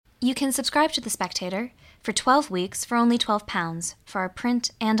You can subscribe to The Spectator for 12 weeks for only £12 for our print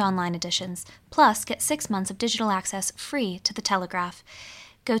and online editions, plus get 6 months of digital access free to The Telegraph.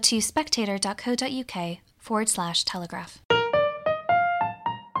 Go to spectator.co.uk/telegraph.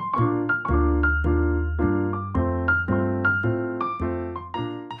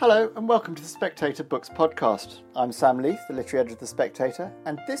 Hello and welcome to the Spectator Books podcast. I'm Sam Leith, the literary editor of The Spectator,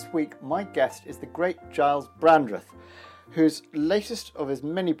 and this week my guest is the great Gyles Brandreth, whose latest of his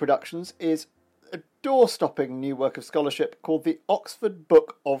many productions is a door-stopping new work of scholarship called The Oxford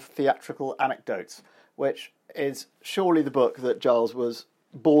Book of Theatrical Anecdotes, which is surely the book that Gyles was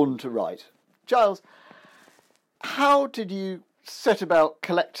born to write. Gyles, how did you set about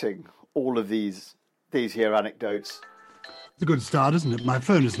collecting all of these here anecdotes? It's a good start, isn't it? My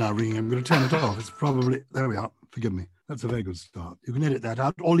phone is now ringing. I'm going to turn it off. It's probably... There we are. Forgive me. That's a very good start. You can edit that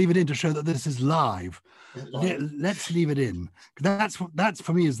out or leave it in to show that this is live. Let's leave it in. That's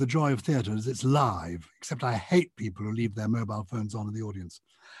for me is the joy of theatre, is it's live, except I hate people who leave their mobile phones on in the audience.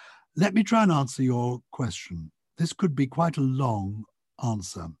 Let me try and answer your question. This could be quite a long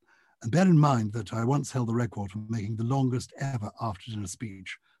answer. And bear in mind that I once held the record for making the longest ever after-dinner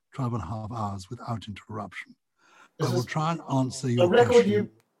speech, 12 and a half hours without interruption. I will try and answer your question. A record you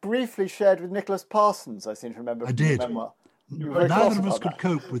briefly shared with Nicholas Parsons, I seem to remember. I did. Memoir. Neither of us could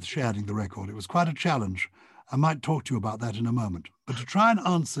cope with sharing the record. It was quite a challenge. I might talk to you about that in a moment. But to try and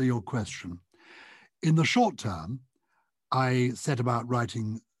answer your question, in the short term, I set about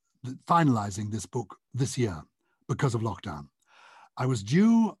finalising this book this year because of lockdown. I was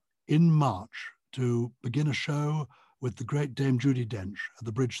due in March to begin a show with the great Dame Judi Dench at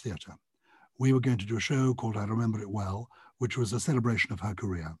the Bridge Theatre. We were going to do a show called I Remember It Well, which was a celebration of her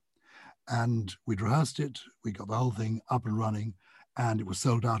career. And we'd rehearsed it, we got the whole thing up and running, and it was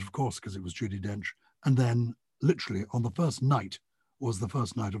sold out, of course, because it was Judi Dench. And then, literally, on the first night was the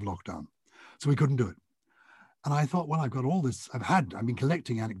first night of lockdown. So we couldn't do it. And I thought, well, I've got all this, I've been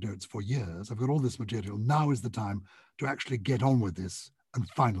collecting anecdotes for years, I've got all this material, now is the time to actually get on with this and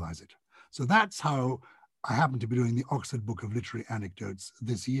finalise it. So that's how I happen to be doing the Oxford Book of Literary Anecdotes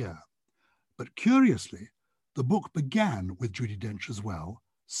this year. But curiously, the book began with Judi Dench as well,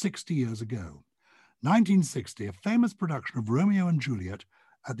 60 years ago. 1960, a famous production of Romeo and Juliet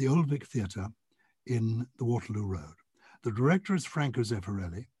at the Old Vic Theatre in the Waterloo Road. The director is Franco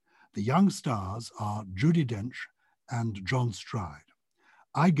Zeffirelli. The young stars are Judi Dench and John Stride.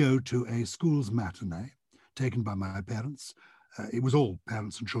 I go to a school's matinee taken by my parents. It was all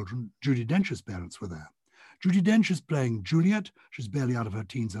parents and children. Judi Dench's parents were there. Judi Dench is playing Juliet. She's barely out of her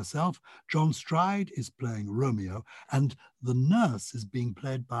teens herself. John Stride is playing Romeo. And the nurse is being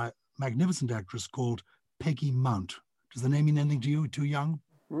played by a magnificent actress called Peggy Mount. Does the name mean anything to you? Too young?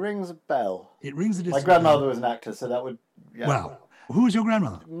 Rings a bell. It rings a distant My grandmother was an actor, so that would... Yeah. Well, who was your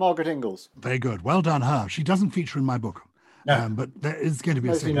grandmother? Margaret Ingalls. Very good. Well done, her. She doesn't feature in my book. No. But there is going to be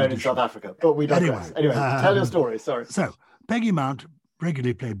a second known edition. in South Africa, but we digress. Anyway, tell your story, sorry. So, Peggy Mount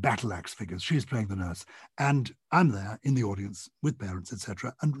regularly played battle axe figures. She's playing the nurse. And I'm there in the audience with parents,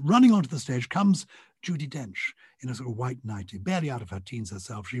 etc. And running onto the stage comes Judi Dench in a sort of white nightie, barely out of her teens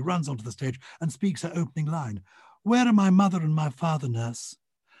herself. She runs onto the stage and speaks her opening line. "Where are my mother and my father, nurse?"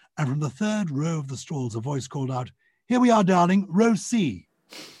 And from the third row of the stalls, a voice called out, "Here we are, darling, row C."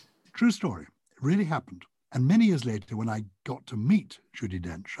 True story. It really happened. And many years later, when I got to meet Judi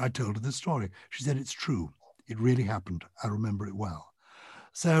Dench, I told her this story. She said, "It's true. It really happened. I remember it well."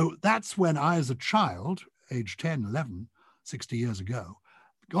 So that's when I, as a child, age 10, 11, 60 years ago,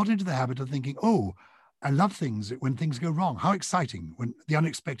 got into the habit of thinking, oh, I love things when things go wrong. How exciting when the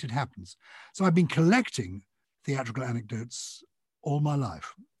unexpected happens. So I've been collecting theatrical anecdotes all my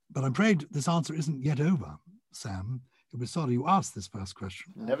life. But I'm afraid this answer isn't yet over, Sam. You'll be sorry you asked this first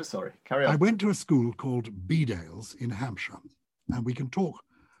question. Never sorry. Carry on. I went to a school called Bedales in Hampshire, and we can talk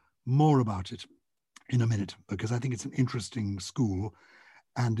more about it in a minute because I think it's an interesting school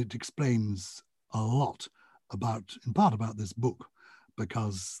and it explains a lot in part about this book,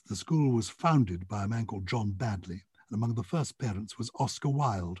 because the school was founded by a man called John Badley, and among the first parents was Oscar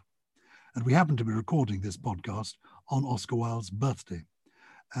Wilde. And we happen to be recording this podcast on Oscar Wilde's birthday.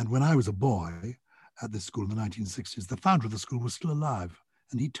 And when I was a boy at this school in the 1960s, the founder of the school was still alive,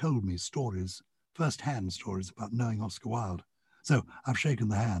 and he told me stories, first-hand stories about knowing Oscar Wilde. So I've shaken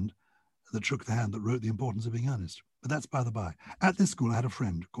the hand that shook the hand that wrote The Importance of Being Earnest. But that's by the by. At this school, I had a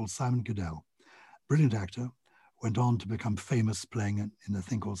friend called Simon Cadell, brilliant actor, went on to become famous playing in a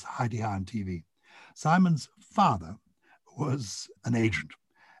thing called Heidi High on TV. Simon's father was an agent,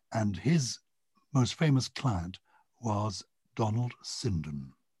 and his most famous client was Donald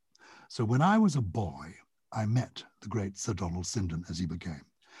Sinden. So when I was a boy, I met the great Sir Donald Sinden, as he became.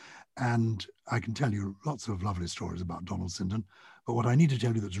 And I can tell you lots of lovely stories about Donald Sinden, but what I need to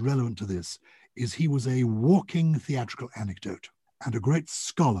tell you that's relevant to this is he was a walking theatrical anecdote and a great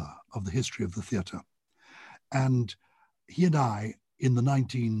scholar of the history of the theatre. And he and I, in the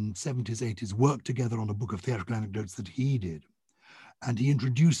 1970s, 80s, worked together on a book of theatrical anecdotes that he did. And he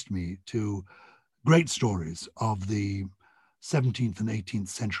introduced me to great stories of the 17th and 18th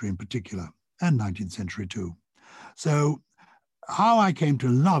century in particular, and 19th century too. So how I came to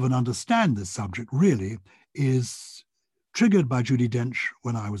love and understand this subject really is triggered by Judi Dench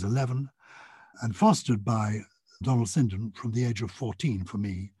when I was 11 and fostered by Donald Sinden from the age of 14 for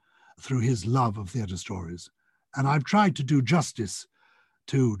me through his love of theatre stories. And I've tried to do justice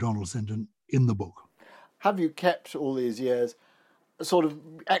to Donald Sinden in the book. Have you kept all these years sort of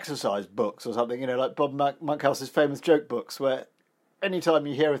exercise books or something, like Bob Monkhouse's famous joke books, where anytime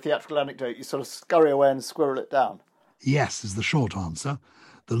you hear a theatrical anecdote, you sort of scurry away and squirrel it down? Yes, is the short answer.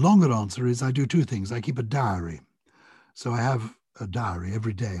 The longer answer is I do two things. I keep a diary. So I have a diary.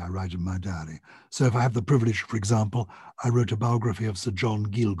 Every day I write in my diary. So if I have the privilege, for example, I wrote a biography of Sir John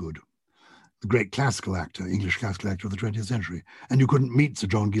Gielgud, the great classical actor, English classical actor of the 20th century. And you couldn't meet Sir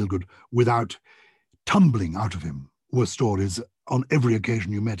John Gielgud without tumbling out of him were stories on every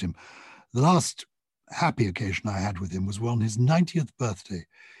occasion you met him. The last happy occasion I had with him was on his 90th birthday.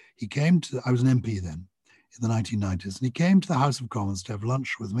 He came to, I was an MP then, in the 1990s, and he came to the House of Commons to have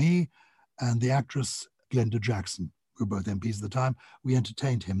lunch with me and the actress Glenda Jackson, who were both MPs at the time. We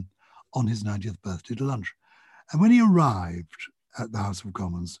entertained him on his 90th birthday to lunch. And when he arrived at the House of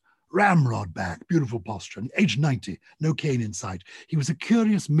Commons, ramrod back, beautiful posture, age 90, no cane in sight. He was a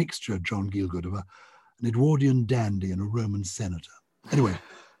curious mixture, John Gielgud, of an Edwardian dandy and a Roman senator. Anyway,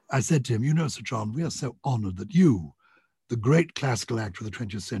 I said to him, Sir John, we are so honored that you, the great classical actor of the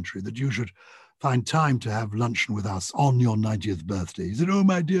 20th century, that you should find time to have luncheon with us on your 90th birthday. He said, oh,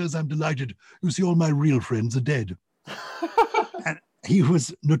 my dears, I'm delighted. You see, all my real friends are dead. And he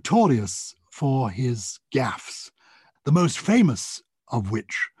was notorious for his gaffes, the most famous of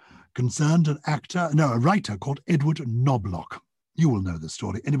which concerned a writer called Edward Knobloch. You will know this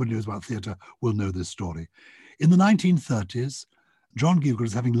story. Anybody who knows about theatre will know this story. In the 1930s, John Gielgud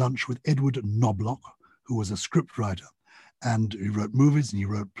was having lunch with Edward Knobloch, who was a scriptwriter. And he wrote movies and he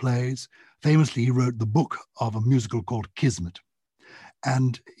wrote plays. Famously, he wrote the book of a musical called Kismet.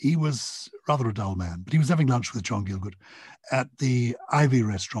 And he was rather a dull man, but he was having lunch with John Gielgud at the Ivy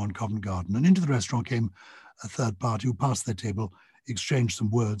restaurant, Covent Garden. And into the restaurant came a third party who passed their table, exchanged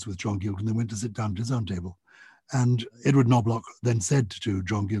some words with John Gielgud, and then went to sit down at his own table. And Edward Knobloch then said to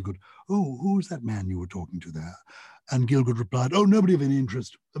John Gielgud, oh, who was that man you were talking to there? And Gielgud replied, oh, nobody of any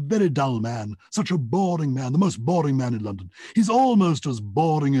interest, a very dull man, such a boring man, the most boring man in London. He's almost as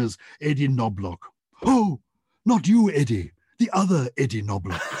boring as Eddie Knobloch. Oh, not you, Eddie, the other Eddie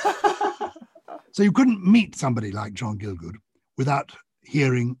Knobloch. So you couldn't meet somebody like John Gielgud without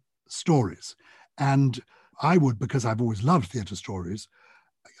hearing stories. And I would, because I've always loved theatre stories,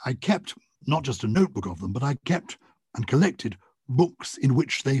 I kept not just a notebook of them, but I kept and collected books in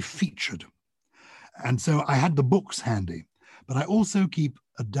which they featured. And so I had the books handy, but I also keep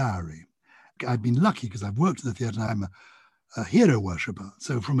a diary. I've been lucky because I've worked in the theatre and I'm a hero worshipper.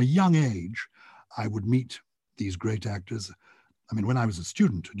 So from a young age, I would meet these great actors. I mean, when I was a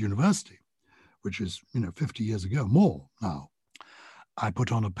student at university, which is, 50 years ago, more now, I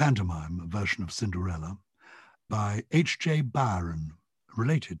put on a pantomime, a version of Cinderella, by H.J. Byron,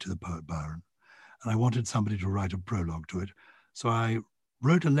 related to the poet Byron. And I wanted somebody to write a prologue to it. So I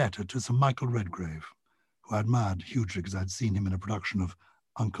wrote a letter to Sir Michael Redgrave, who I admired hugely because I'd seen him in a production of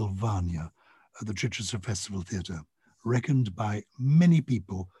Uncle Vanya at the Chichester Festival Theatre, reckoned by many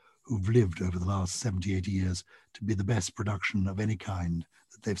people who've lived over the last 70, 80 years to be the best production of any kind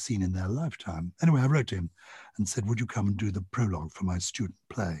that they've seen in their lifetime. Anyway, I wrote to him and said, would you come and do the prologue for my student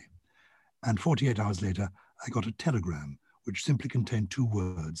play? And 48 hours later, I got a telegram which simply contained two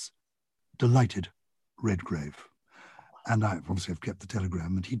words, delighted Redgrave. And I obviously have kept the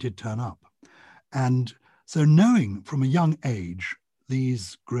telegram, and he did turn up. And so knowing from a young age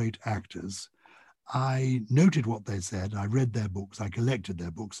these great actors, I noted what they said, I read their books, I collected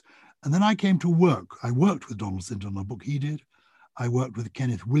their books, and then I came to work. I worked with Donald Sinden on a book he did. I worked with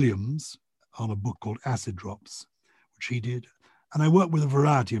Kenneth Williams on a book called Acid Drops, which he did. And I worked with a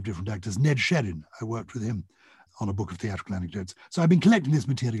variety of different actors. Ned Shedden, I worked with him on a book of theatrical anecdotes. So I've been collecting this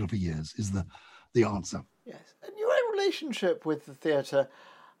material for years, is the answer. Yes. And your own relationship with the theatre,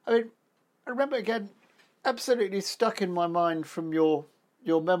 I remember, again, absolutely stuck in my mind from your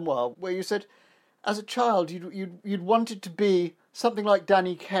memoir, where you said, as a child, you'd wanted to be something like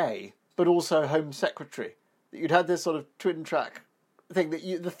Danny Kaye, but also Home Secretary. That you'd had this sort of twin track thing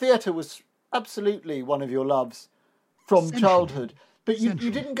that the theatre was absolutely one of your loves from childhood, but you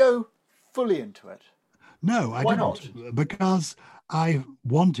didn't go fully into it. No, I Why didn't. not? Because I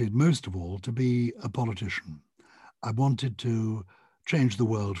wanted, most of all, to be a politician. I wanted to change the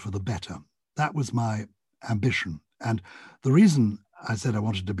world for the better. That was my ambition. And the reason I said I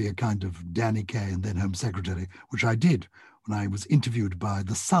wanted to be a kind of Danny Kaye and then Home Secretary, which I did when I was interviewed by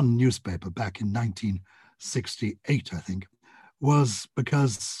the Sun newspaper back in 1968, I think, was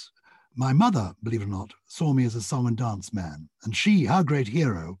because my mother, believe it or not, saw me as a song and dance man. And she, her great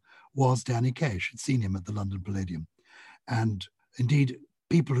hero, was Danny Kaye. She'd seen him at the London Palladium. And indeed,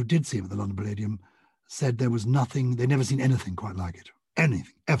 people who did see him at the London Palladium said there was nothing, they'd never seen anything quite like it.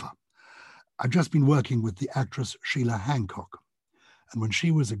 Anything, ever. I've just been working with the actress Sheila Hancock. And when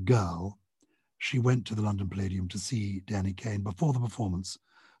she was a girl, she went to the London Palladium to see Danny Kaye. And before the performance,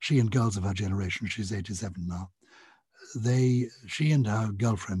 she and girls of her generation, she's 87 now, she and her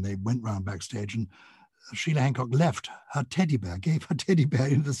girlfriend, they went round backstage, and Sheila Hancock left her teddy bear, gave her teddy bear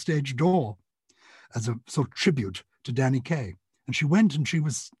in the stage door as a sort of tribute to Danny Kaye. And she went and she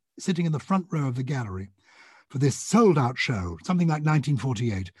was sitting in the front row of the gallery for this sold-out show, something like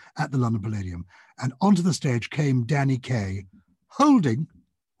 1948, at the London Palladium. And onto the stage came Danny Kaye holding,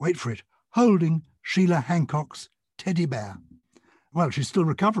 wait for it, holding Sheila Hancock's teddy bear. Well, she's still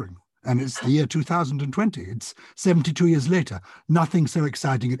recovering. And it's the year 2020. It's 72 years later. Nothing so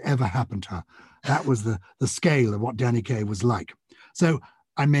exciting had ever happened to her. That was the scale of what Danny Kaye was like. So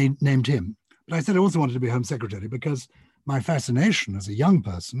I named him. But I said I also wanted to be Home Secretary because my fascination as a young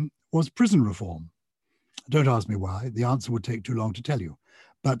person was prison reform. Don't ask me why. The answer would take too long to tell you.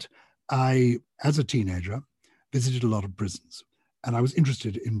 But I, as a teenager, visited a lot of prisons. And I was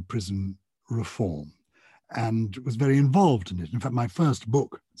interested in prison reform and was very involved in it. In fact, my first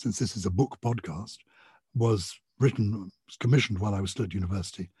book, since this is a book podcast, was commissioned while I was still at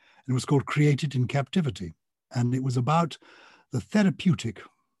university. And it was called Created in Captivity. And it was about the therapeutic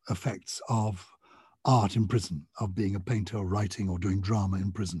effects of art in prison, of being a painter or writing or doing drama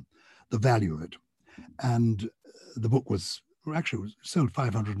in prison, the value of it. And the book sold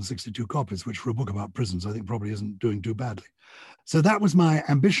 562 copies, which for a book about prisons, I think probably isn't doing too badly. So that was my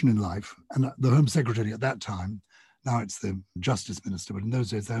ambition in life. And the Home Secretary at that time, now it's the Justice Minister, but in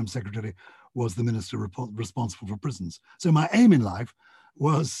those days, the Home Secretary was the minister responsible for prisons. So my aim in life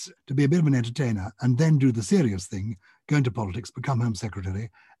was to be a bit of an entertainer and then do the serious thing, go into politics, become Home Secretary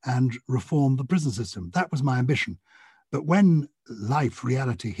and reform the prison system. That was my ambition. But when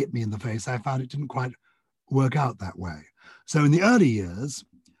reality hit me in the face, I found it didn't quite work out that way. So in the early years,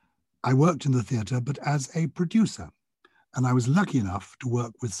 I worked in the theatre, but as a producer. And I was lucky enough to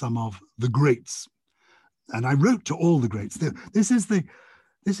work with some of the greats. And I wrote to all the greats. This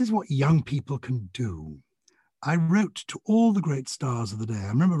is what young people can do. I wrote to all the great stars of the day. I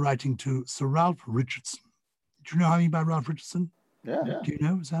remember writing to Sir Ralph Richardson. Do you know how I mean by Ralph Richardson? Yeah. Do you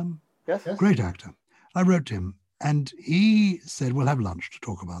know, Sam? Yes. Great actor. I wrote to him and he said, we'll have lunch to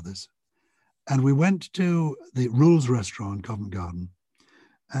talk about this. And we went to the Rules restaurant in Covent Garden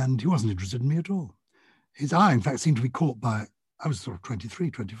and he wasn't interested in me at all. His eye, in fact, seemed to be caught by, I was sort of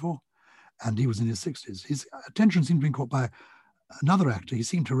 23, 24, and he was in his 60s. His attention seemed to be caught by another actor he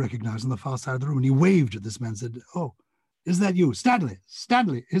seemed to recognize on the far side of the room. And he waved at this man and said, "Oh, is that you? Stanley,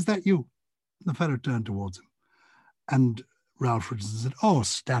 is that you?" And the fellow turned towards him. And Ralph Richardson said, "Oh,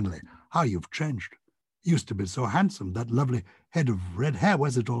 Stanley, how you've changed. You used to be so handsome. That lovely head of red hair,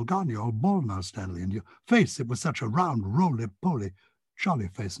 where's it all gone? You're all bald now, Stanley. And your face, it was such a round, roly-poly, jolly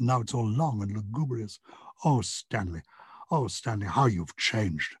face. And now it's all long and lugubrious. Oh, Stanley, how you've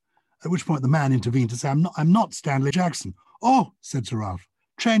changed." At which point the man intervened to say, I'm not Stanley Jackson." "Oh," said Sir Ralph,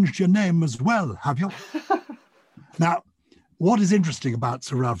 "changed your name as well, have you?" Now, what is interesting about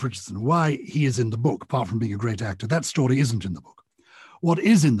Sir Ralph Richardson, why he is in the book, apart from being a great actor, that story isn't in the book. What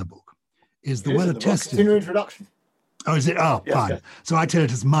is in the book is the well-attested... It's in your introduction. Oh, is it? Oh, yes, fine. yes. So I tell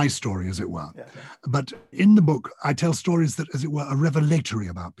it as my story, as it were. Yes. But in the book, I tell stories that, as it were, are revelatory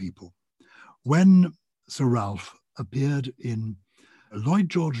about people. When Sir Ralph appeared in Lloyd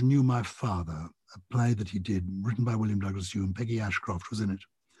George Knew My Father, a play that he did, written by William Douglas Hume, Peggy Ashcroft was in it,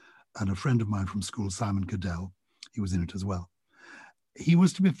 and a friend of mine from school, Simon Cadell, he was in it as well. He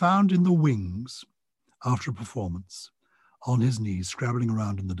was to be found in the wings after a performance, on his knees, scrabbling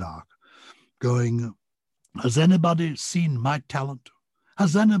around in the dark, going, "Has anybody seen my talent?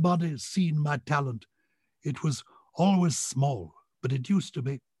 Has anybody seen my talent? It was always small, but it used to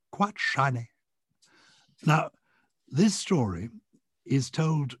be quite shiny." Now, this story is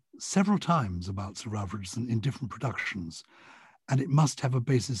told several times about Sir Ralph Richardson in different productions, and it must have a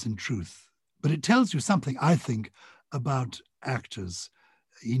basis in truth. But it tells you something, I think, about actors.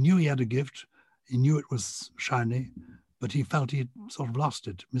 He knew he had a gift. He knew it was shiny, but he felt he'd sort of lost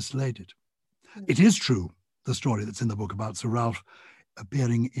it, mislaid it. It is true, the story that's in the book about Sir Ralph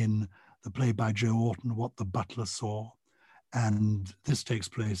appearing in the play by Joe Orton, What the Butler Saw. And this takes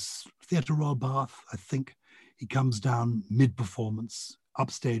place, Theatre Royal Bath, I think. He comes down mid-performance.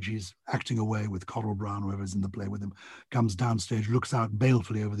 Upstage, he's acting away with Coral Brown, whoever's in the play with him, comes downstage, looks out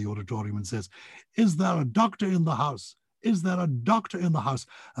balefully over the auditorium and says, "Is there a doctor in the house? Is there a doctor in the house?"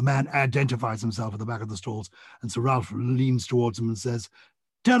 A man identifies himself at the back of the stalls, and Sir Ralph leans towards him and says,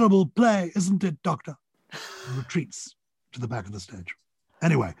 "Terrible play, isn't it, doctor?" And retreats to the back of the stage.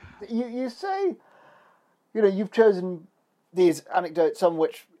 Anyway. You say, you've chosen these anecdotes, some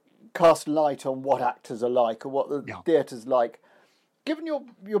which cast light on what actors are like or what the theatre's like. Given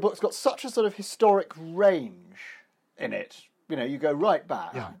your book's got such a sort of historic range in it, you go right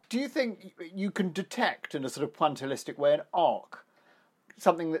back. Yeah. Do you think you can detect in a sort of pointillistic way an arc,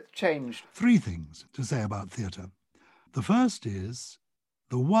 something that's changed? 3 things to say about theatre. The first is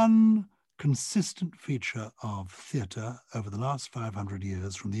the one consistent feature of theatre over the last 500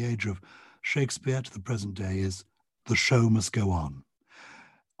 years, from the age of Shakespeare to the present day, is the show must go on.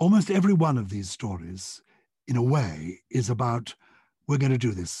 Almost every one of these stories, in a way, is about, we're going to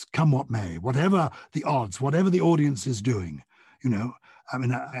do this, come what may, whatever the odds, whatever the audience is doing.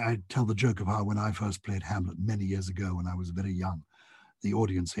 I tell the joke of how when I first played Hamlet many years ago when I was very young, the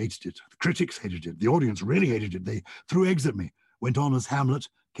audience hated it. The critics hated it. The audience really hated it. They threw eggs at me, went on as Hamlet,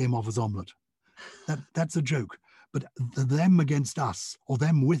 came off as omelette. That's a joke. But them against us, or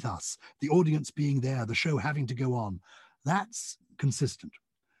them with us, the audience being there, the show having to go on, that's consistent.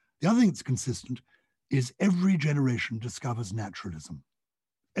 The other thing that's consistent is every generation discovers naturalism.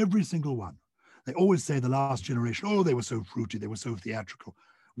 Every single one. They always say the last generation, oh, they were so fruity, they were so theatrical.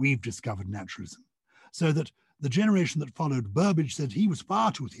 We've discovered naturalism. So that the generation that followed Burbage said he was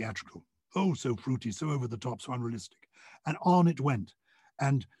far too theatrical. Oh, so fruity, so over the top, so unrealistic. And on it went.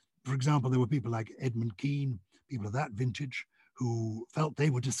 And, for example, there were people like Edmund Kean, people of that vintage, who felt they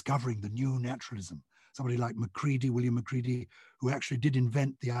were discovering the new naturalism. Somebody like William Macready, who actually did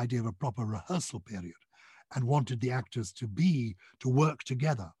invent the idea of a proper rehearsal period and wanted the actors to work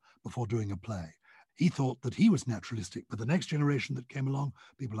together before doing a play. He thought that he was naturalistic, but the next generation that came along,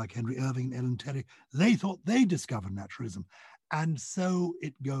 people like Henry Irving and Ellen Terry, they thought they discovered naturalism. And so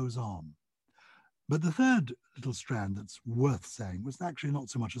it goes on. But the third little strand that's worth saying was actually not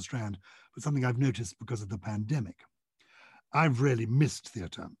so much a strand, but something I've noticed because of the pandemic. I've really missed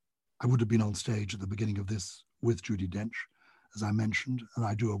theatre. I would have been on stage at the beginning of this with Judi Dench, as I mentioned, and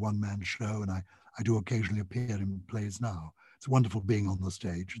I do a one-man show, and I do occasionally appear in plays now. It's wonderful being on the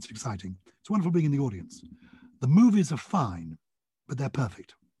stage. It's exciting. It's wonderful being in the audience. The movies are fine, but they're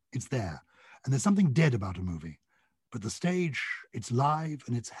perfect. It's there. And there's something dead about a movie. But the stage, it's live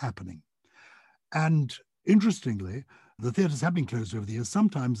and it's happening. And interestingly, the theatres have been closed over the years,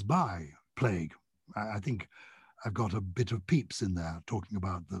 sometimes by plague. I think I've got a bit of Pepys in there talking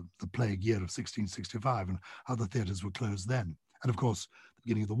about the plague year of 1665 and how the theatres were closed then. And of course, at the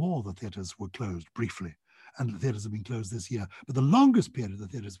beginning of the war, the theatres were closed briefly. And the theatres have been closed this year. But the longest period the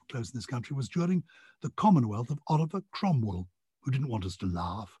theatres were closed in this country was during the Commonwealth of Oliver Cromwell, who didn't want us to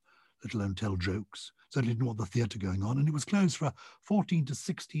laugh, let alone tell jokes. Certainly didn't want the theatre going on. And it was closed for 14 to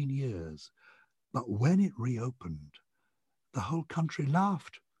 16 years. But when it reopened, the whole country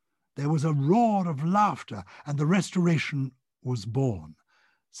laughed. There was a roar of laughter, and the Restoration was born.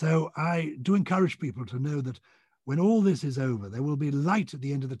 So I do encourage people to know that when all this is over, there will be light at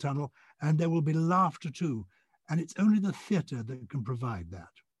the end of the tunnel, and there will be laughter too. And it's only the theatre that can provide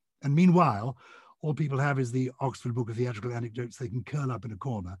that. And meanwhile, all people have is the Oxford Book of Theatrical Anecdotes. They can curl up in a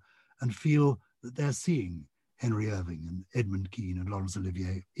corner and feel that they're seeing Henry Irving and Edmund Kean and Laurence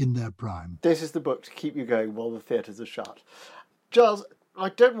Olivier in their prime. This is the book to keep you going while the theatres are shut. Gyles, I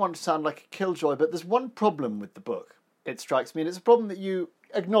don't want to sound like a killjoy, but there's one problem with the book, it strikes me, and it's a problem that you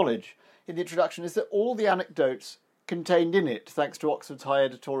acknowledge in the introduction, is that all the anecdotes contained in it, thanks to Oxford's high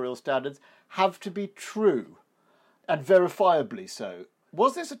editorial standards, have to be true, and verifiably so.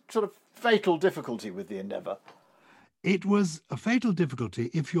 Was this a sort of fatal difficulty with the endeavour? It was a fatal difficulty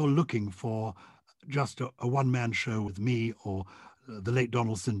if you're looking for just a one-man show with me or the late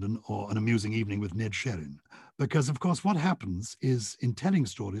Donald Sinden or an amusing evening with Ned Sherrin. Because, of course, what happens is in telling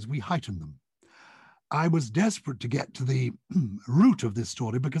stories, we heighten them. I was desperate to get to the root of this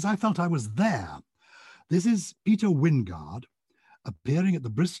story because I felt I was there. This is Peter Wyngarde appearing at the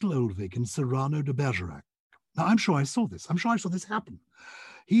Bristol Old Vic in Cyrano de Bergerac. Now, I'm sure I saw this. I'm sure I saw this happen.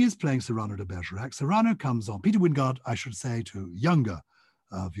 He is playing Cyrano de Bergerac. Cyrano comes on. Peter Wyngarde, I should say to younger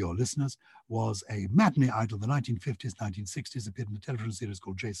of your listeners, was a matinee idol of the 1950s, 1960s, appeared in a television series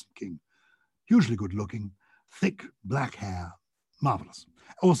called Jason King. Hugely good looking, thick black hair, marvellous.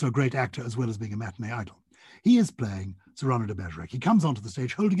 Also a great actor as well as being a matinee idol. He is playing Cyrano de Bergerac. He comes onto the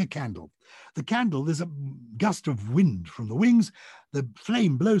stage holding a candle. The candle, there's a gust of wind from the wings. The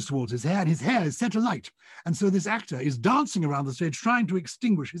flame blows towards his hair, and his hair is set alight. And so this actor is dancing around the stage trying to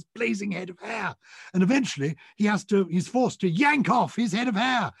extinguish his blazing head of hair. And eventually he's forced to yank off his head of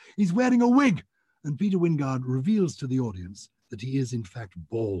hair. He's wearing a wig. And Peter Wyngarde reveals to the audience that he is in fact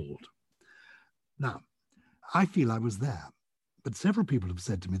bald. Now, I feel I was there, but several people have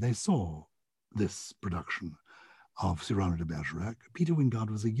said to me they saw this production of Cyrano de Bergerac. Peter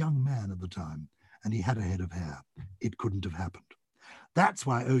Wyngarde was a young man at the time, and he had a head of hair. It couldn't have happened. That's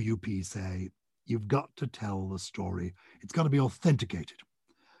why OUP say, you've got to tell the story. It's got to be authenticated.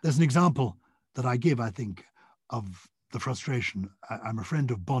 There's an example that I give, I think, of the frustration. I'm a friend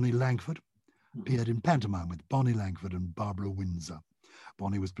of Bonnie Langford, appeared in pantomime with Bonnie Langford and Barbara Windsor.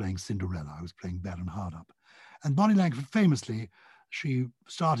 Bonnie was playing Cinderella. I was playing Baron Hardup. And Bonnie Langford, famously, she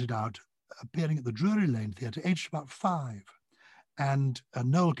started out appearing at the Drury Lane Theatre, aged about 5. And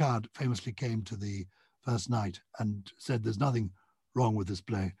Noel Coward famously came to the first night and said there's nothing wrong with this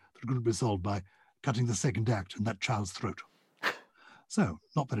play that couldn't be solved by cutting the second act in that child's throat. So,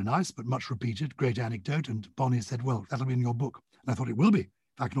 not very nice, but much repeated, great anecdote. And Bonnie said, well, that'll be in your book. And I thought it will be,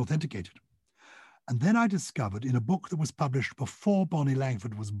 if I can authenticate it. And then I discovered in a book that was published before Bonnie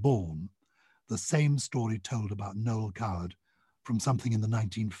Langford was born, the same story told about Noel Coward from something in the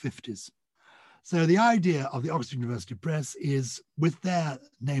 1950s. So the idea of the Oxford University Press is, with their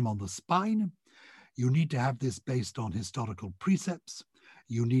name on the spine, you need to have this based on historical precepts.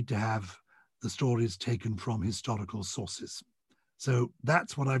 You need to have the stories taken from historical sources. So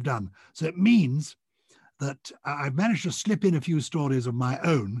that's what I've done. So it means that I've managed to slip in a few stories of my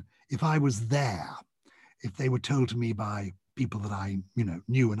own if I was there, if they were told to me by people that I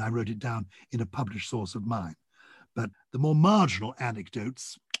knew and I wrote it down in a published source of mine. But the more marginal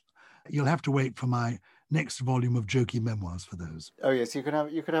anecdotes, you'll have to wait for my next volume of jokey memoirs for those. Oh yes, you can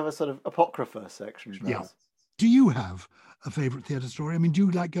have a sort of apocrypha section. Yeah. Do you have a favourite theatre story? I mean, do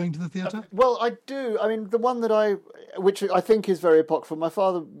you like going to the theatre? Well, I do. I mean, the one which I think is very apocryphal. My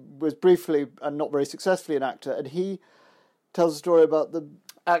father was briefly and not very successfully an actor, and he tells a story about the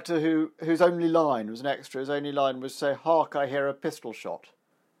actor whose only line was an extra. His only line was say, "Hark, I hear a pistol shot."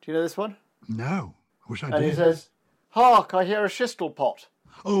 Do you know this one? No, I wish I did. And he says, "Hark, I hear a shistle pot."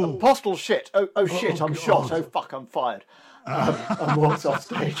 Oh, Apostle shit. Oh shit, I'm shot. Oh fuck, I'm fired. And walks off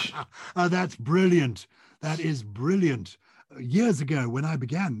stage. Oh, that's brilliant. That is brilliant. Years ago, when I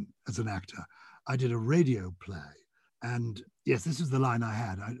began as an actor, I did a radio play. And yes, this is the line I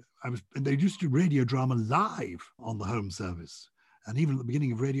had. They used to do radio drama live on the Home Service, and even at the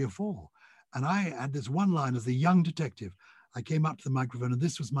beginning of Radio 4. And I had this one line as a young detective. I came up to the microphone, and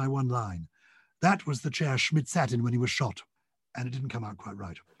this was my one line. That was the chair Schmidt sat in when he was shot. And it didn't come out quite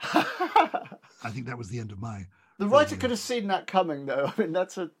right. I think that was the end of my... The writer could have seen that coming, though. I mean,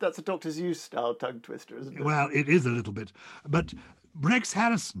 that's a Dr. Seuss style tongue twister, isn't it? Well, it is a little bit. But Rex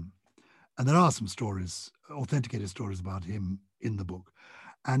Harrison, and there are some stories, authenticated stories about him in the book,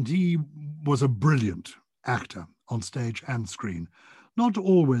 and he was a brilliant actor on stage and screen. Not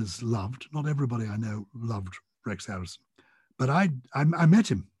always loved. Not everybody I know loved Rex Harrison. But I met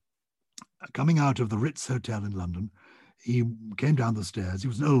him coming out of the Ritz Hotel in London. He came down the stairs. He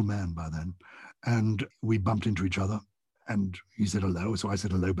was an old man by then. And we bumped into each other. And he said hello. So I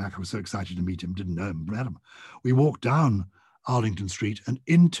said hello back. I was so excited to meet him. Didn't know him. Met him. We walked down Arlington Street and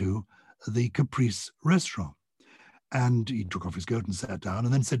into the Caprice restaurant. And he took off his coat and sat down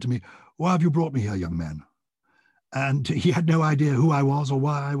and then said to me, "Why have you brought me here, young man?" And he had no idea who I was or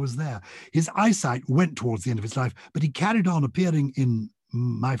why I was there. His eyesight went towards the end of his life, but he carried on appearing in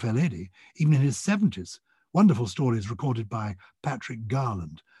My Fair Lady, even in his 70s. Wonderful stories recorded by Patrick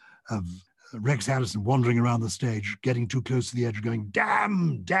Garland of Rex Harrison wandering around the stage, getting too close to the edge, going,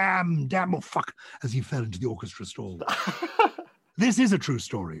 damn, damn, damn, oh, fuck, as he fell into the orchestra stall. This is a true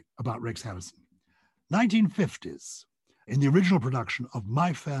story about Rex Harrison. 1950s, in the original production of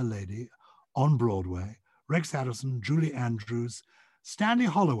My Fair Lady on Broadway, Rex Harrison, Julie Andrews, Stanley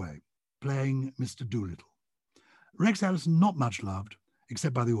Holloway playing Mr. Doolittle. Rex Harrison not much loved,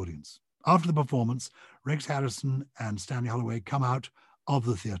 except by the audience. After the performance, Rex Harrison and Stanley Holloway come out of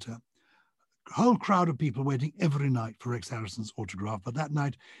the theatre. A whole crowd of people waiting every night for Rex Harrison's autograph. But that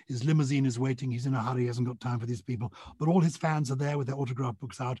night, his limousine is waiting. He's in a hurry. He hasn't got time for these people. But all his fans are there with their autograph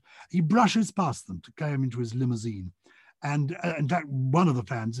books out. He brushes past them to climb into his limousine. And in fact, one of the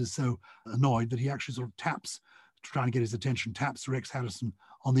fans is so annoyed that he actually sort of taps to try and get his attention, taps Rex Harrison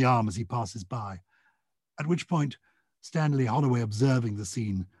on the arm as he passes by. At which point, Stanley Holloway, observing the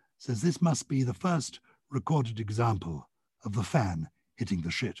scene, says this must be the first recorded example of the fan hitting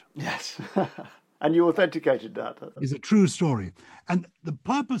the shit. Yes. And you authenticated that. It's a true story. And the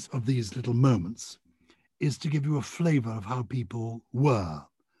purpose of these little moments is to give you a flavour of how people were,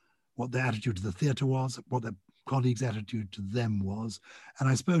 what their attitude to the theatre was, what their colleagues' attitude to them was. And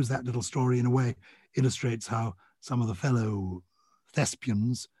I suppose that little story, in a way, illustrates how some of the fellow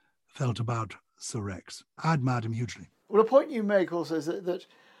thespians felt about Sir Rex. I admired him hugely. Well, a point you make also is that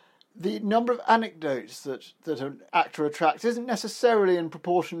the number of anecdotes that an actor attracts isn't necessarily in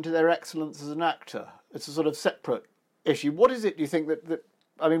proportion to their excellence as an actor. It's a sort of separate issue. What is it, do you think, that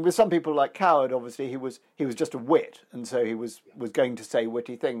I mean, with some people like Coward, obviously he was just a wit, and so he was going to say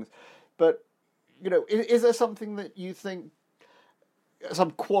witty things. But, you know, is there something that you think,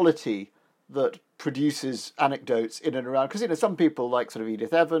 some quality that produces anecdotes in and around? Because, you know, some people like sort of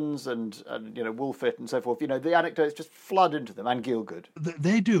Edith Evans and you know, Wolfit and so forth, you know, the anecdotes just flood into them, and Gielgud.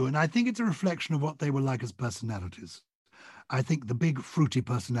 They do, and I think it's a reflection of what they were like as personalities. I think the big fruity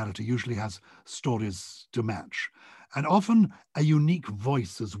personality usually has stories to match, and often a unique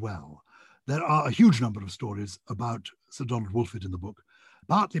voice as well. There are a huge number of stories about Sir Donald Wolfit in the book,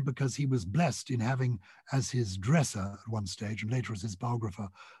 partly because he was blessed in having as his dresser at one stage, and later as his biographer,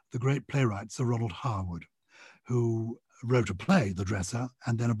 the great playwright Sir Ronald Harwood, who wrote a play, The Dresser,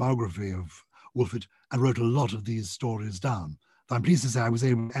 and then a biography of Wolfit, and wrote a lot of these stories down. I'm pleased to say I was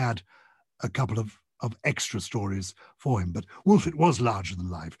able to add a couple of extra stories for him, but Wolfit was larger than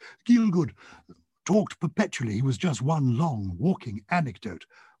life. Gielgud talked perpetually. He was just one long walking anecdote,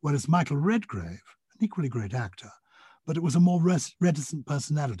 whereas Michael Redgrave, an equally great actor, but it was a more reticent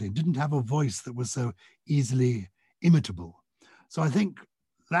personality, didn't have a voice that was so easily imitable. So I think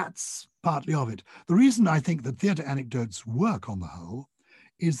that's partly of it. The reason I think that theatre anecdotes work on the whole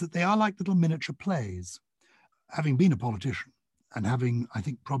is that they are like little miniature plays. Having been a politician, and having, I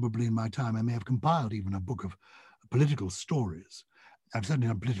think probably in my time, I may have compiled even a book of political stories. I've certainly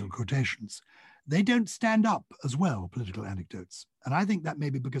done political quotations. They don't stand up as well, political anecdotes. And I think that may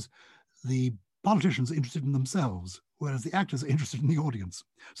be because the politicians are interested in themselves, whereas the actors are interested in the audience.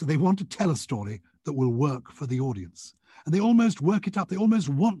 So they want to tell a story that will work for the audience. And they almost work it up. They almost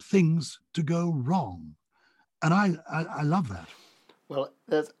want things to go wrong. And I love that. Well,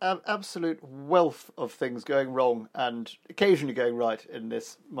 there's an absolute wealth of things going wrong and occasionally going right in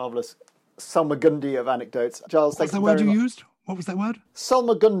this marvellous Salmagundi of anecdotes. Gyles, thanks very much. What's that word you used? What was that word?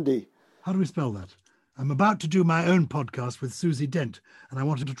 Salmagundi. How do we spell that? I'm about to do my own podcast with Susie Dent, and I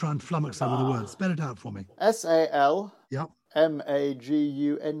wanted to try and flummox her with a word. Spell it out for me. S-A-L. Yep.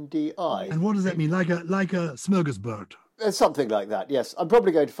 M-A-G-U-N-D-I. And what does that mean? Like a smorgasbord? Something like that, yes. I'm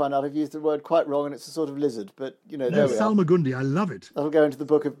probably going to find out I've used the word quite wrong and it's a sort of lizard, but, you know, there we are. Salmagundi, I love it. That'll go into the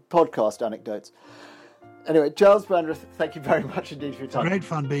book of podcast anecdotes. Anyway, Gyles Brandreth, thank you very much indeed for your time. Great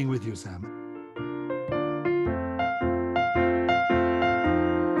fun being with you, Sam.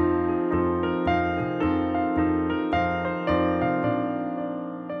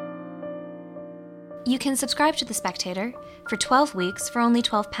 You can subscribe to The Spectator for 12 weeks for only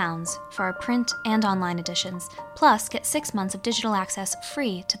 £12 for our print and online editions, plus get 6 months of digital access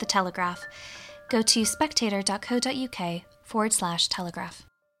free to The Telegraph. Go to spectator.co.uk/Telegraph.